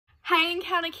Hey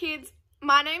Encounter Kids,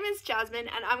 my name is Jasmine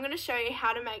and I'm going to show you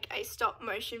how to make a stop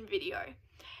motion video.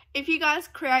 If you guys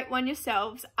create one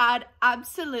yourselves, I'd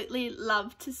absolutely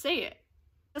love to see it.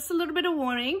 Just a little bit of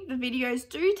warning, the videos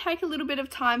do take a little bit of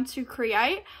time to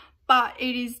create, but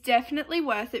it is definitely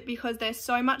worth it because they're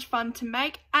so much fun to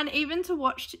make and even to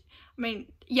watch,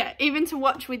 even to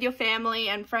watch with your family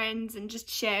and friends and just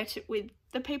share it with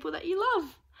the people that you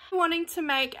love. Wanting to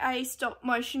make a stop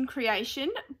motion creation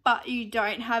but you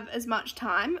don't have as much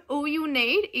time, all you'll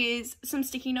need is some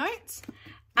sticky notes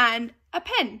and a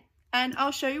pen, and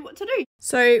I'll show you what to do.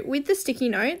 So with the sticky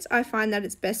notes, I find that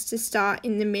it's best to start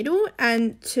in the middle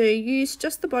and to use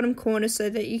just the bottom corner so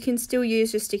that you can still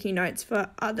use your sticky notes for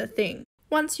other things.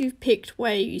 Once you've picked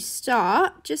where you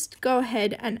start, just go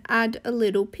ahead and add a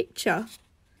little picture.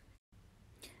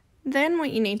 Then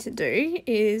what you need to do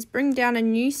is bring down a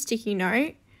new sticky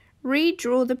note,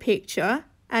 redraw the picture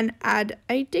and add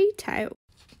a detail.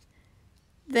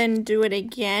 Then do it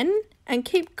again and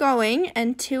keep going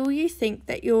until you think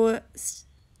that your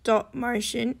stop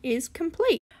motion is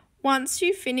complete. Once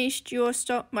you've finished your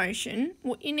stop motion,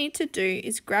 what you need to do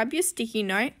is grab your sticky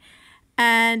note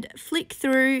and flick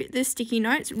through the sticky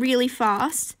notes really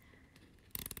fast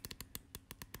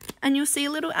and you'll see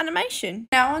a little animation.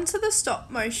 Now onto the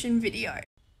stop motion video.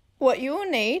 What you will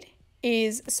need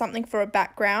is something for a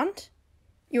background,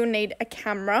 you'll need a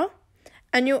camera,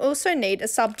 and you'll also need a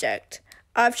subject.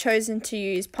 I've chosen to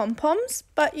use pom-poms,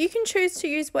 but you can choose to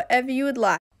use whatever you would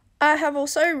like. I have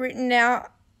also written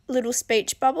out little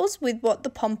speech bubbles with what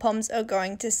the pom-poms are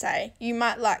going to say. You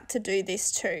might like to do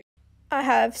this too. I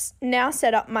have now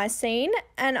set up my scene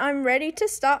and I'm ready to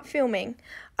start filming.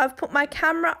 I've put my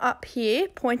camera up here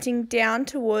pointing down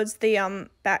towards the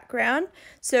background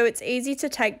so it's easy to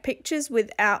take pictures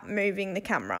without moving the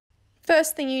camera.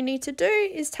 First thing you need to do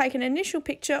is take an initial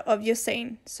picture of your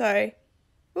scene. So,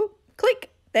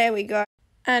 click, there we go.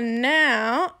 And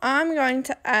now I'm going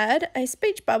to add a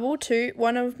speech bubble to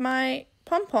one of my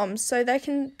pom-poms so they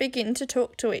can begin to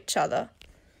talk to each other.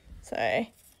 So,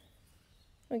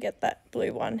 we'll get that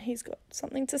blue one, he's got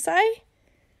something to say.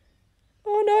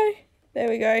 Oh no, there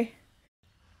we go.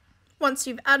 Once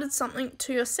you've added something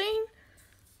to your scene,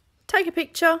 take a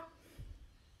picture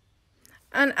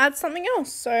and add something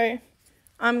else. So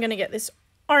I'm going to get this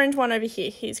orange one over here.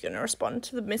 He's going to respond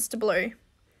to the Mr. Blue.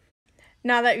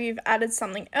 Now that you've added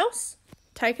something else,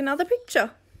 take another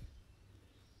picture.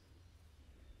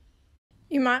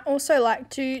 You might also like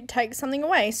to take something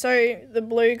away. So the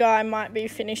blue guy might be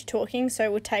finished talking,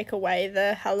 so we'll take away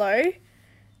the hello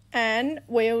and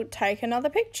we'll take another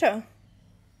picture.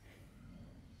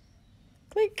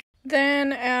 Click.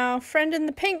 Then our friend in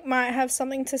the pink might have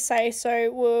something to say,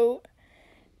 so we'll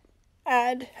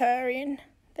add her in.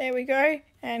 There we go.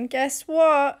 And guess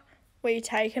what? We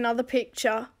take another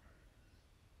picture.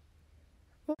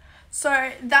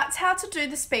 So that's how to do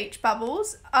the speech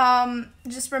bubbles.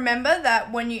 Just remember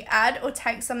that when you add or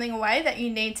take something away that you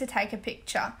need to take a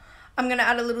picture. I'm going to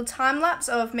add a little time lapse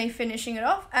of me finishing it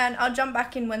off and I'll jump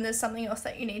back in when there's something else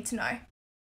that you need to know.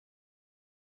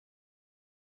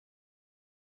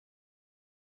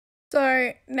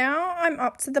 So now I'm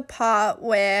up to the part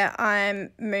where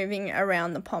I'm moving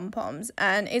around the pom-poms,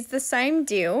 and it's the same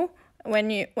deal.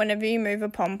 Whenever you move a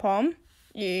pom-pom,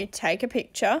 you take a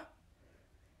picture.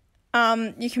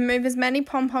 You can move as many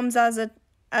pom-poms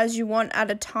as you want at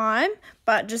a time,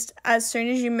 but just as soon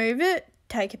as you move it,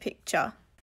 take a picture.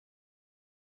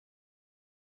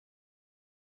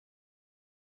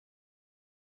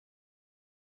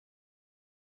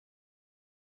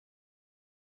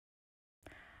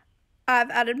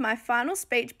 I've added my final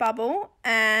speech bubble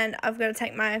and I've got to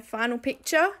take my final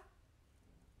picture.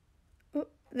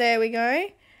 There we go.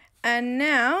 And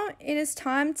now it is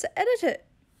time to edit it.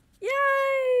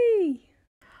 Yay!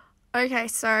 Okay,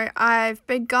 so I've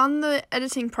begun the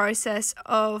editing process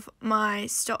of my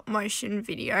stop motion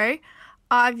video.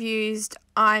 I've used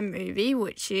iMovie,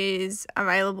 which is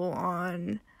available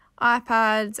on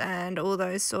iPads and all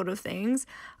those sort of things.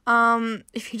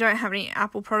 If you don't have any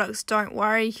Apple products, don't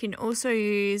worry. You can also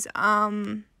use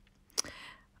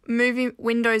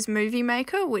Windows Movie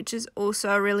Maker, which is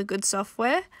also a really good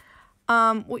software.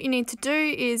 What you need to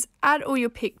do is add all your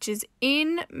pictures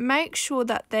in, make sure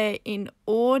that they're in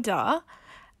order,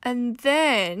 and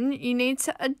then you need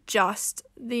to adjust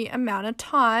the amount of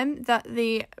time that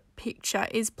the picture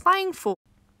is playing for.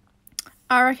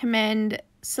 I recommend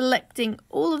selecting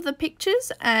all of the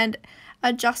pictures and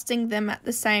adjusting them at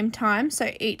the same time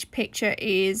so each picture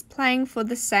is playing for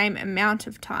the same amount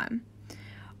of time.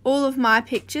 All of my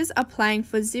pictures are playing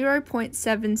for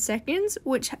 0.7 seconds,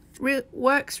 which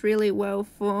works really well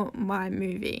for my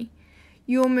movie.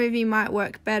 your movie might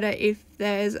work better if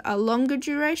there's a longer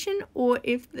duration or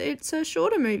if it's a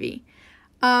shorter movie.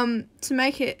 To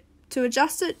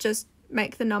adjust it, just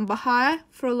make the number higher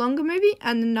for a longer movie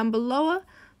and the number lower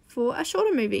for a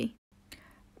shorter movie.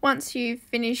 Once you've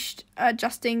finished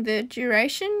adjusting the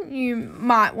duration, you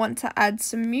might want to add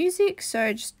some music,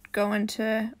 so just go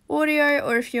into audio,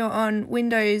 or if you're on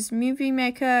Windows Movie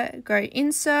Maker, go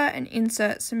insert and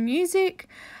insert some music.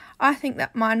 I think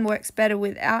that mine works better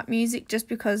without music just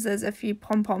because there's a few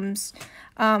pom-poms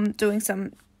doing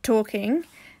some talking,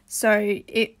 so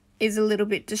it is a little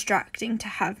bit distracting to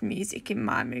have music in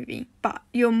my movie, but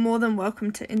you're more than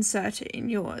welcome to insert it in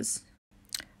yours.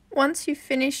 Once you've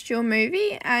finished your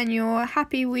movie and you're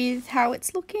happy with how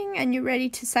it's looking and you're ready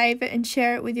to save it and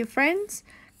share it with your friends,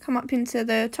 come up into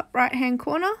the top right hand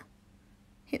corner,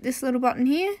 hit this little button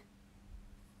here,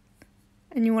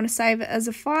 and you want to save it as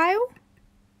a file,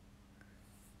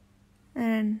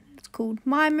 and it's called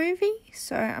My Movie,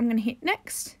 so I'm going to hit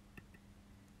next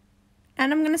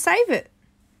and I'm going to save it.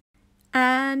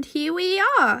 And here we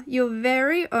are, your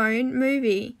very own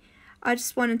movie. I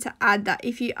just wanted to add that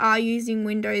if you are using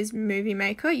Windows Movie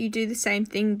Maker, you do the same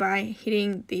thing by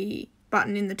hitting the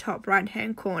button in the top right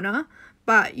hand corner,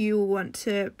 but you will want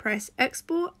to press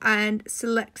export and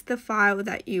select the file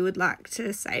that you would like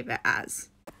to save it as.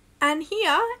 And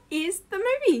here is the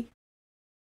movie.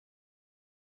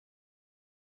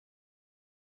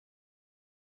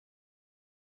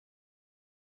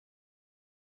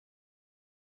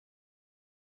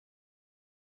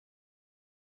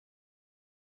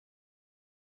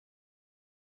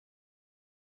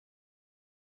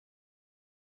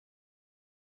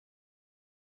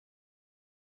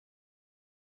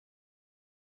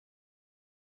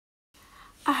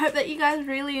 I hope that you guys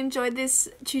really enjoyed this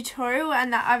tutorial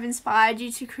and that I've inspired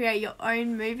you to create your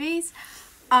own movies.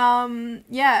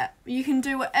 Yeah, you can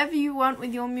do whatever you want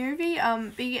with your movie,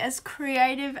 be as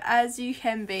creative as you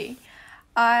can be.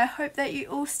 I hope that you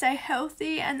all stay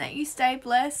healthy and that you stay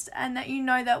blessed and that you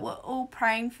know that we're all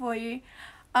praying for you.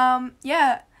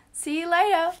 Yeah, see you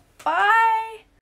later. Bye!